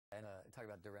talk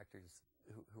about directors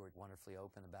who are wonderfully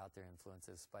open about their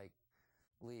influences. Spike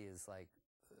Lee is like,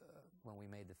 when we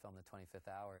made the film The 25th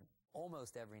Hour,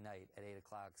 almost every night at 8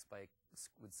 o'clock, Spike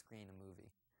would screen a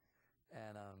movie.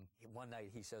 And one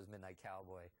night he shows Midnight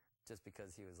Cowboy just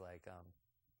because he was like,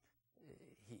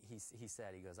 he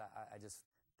said, he goes, I just,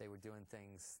 they were doing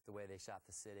things the way they shot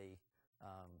The City.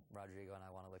 Rodrigo and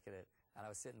I want to look at it. And I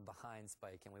was sitting behind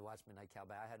Spike, and we watched Midnight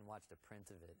Cowboy. I hadn't watched a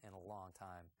print of it in a long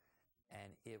time.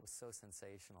 And it was so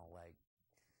sensational, like,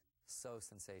 so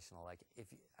sensational. Like,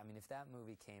 if that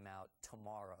movie came out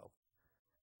tomorrow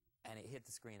and it hit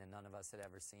the screen and none of us had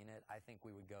ever seen it, I think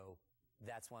we would go,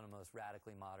 that's one of the most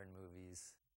radically modern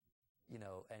movies, you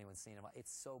know, anyone's seen.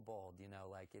 It's so bold, you know,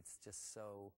 like, it's just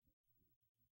so,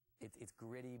 it's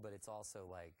gritty, but it's also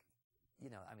like, you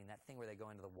know, I mean, that thing where they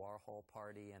go into the Warhol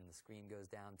party and the screen goes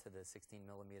down to the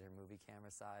 16mm movie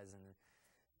camera size, and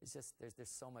it's just, there's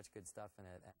so much good stuff in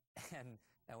it.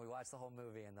 And we watched the whole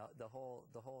movie, and the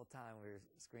whole time we were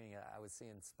screening it, I was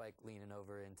seeing Spike leaning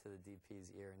over into the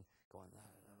DP's ear and going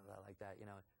like that, you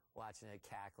know, watching it,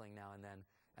 cackling now and then.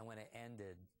 And when it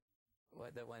ended,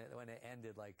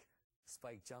 like,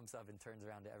 Spike jumps up and turns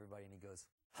around to everybody and he goes,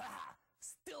 "Ha!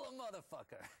 Still a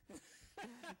motherfucker."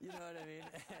 You know what I mean?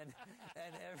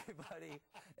 And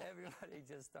everybody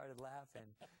just started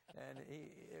laughing. And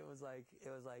it was like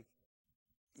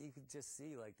you could just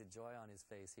see, like, the joy on his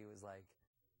face. He was like,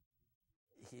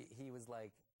 he was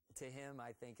like, to him,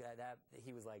 I think that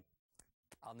he was like,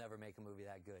 I'll never make a movie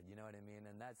that good. You know what I mean?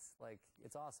 And that's, like,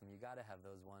 it's awesome. You got to have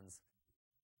those ones.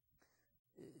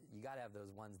 You got to have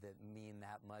those ones that mean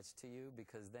that much to you,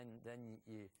 because then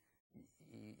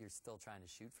you're still trying to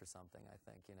shoot for something, I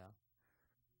think, you know?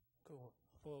 Cool.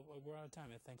 Well, we're out of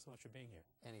time, and thanks so much for being here.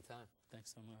 Anytime.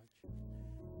 Thanks so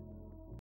much.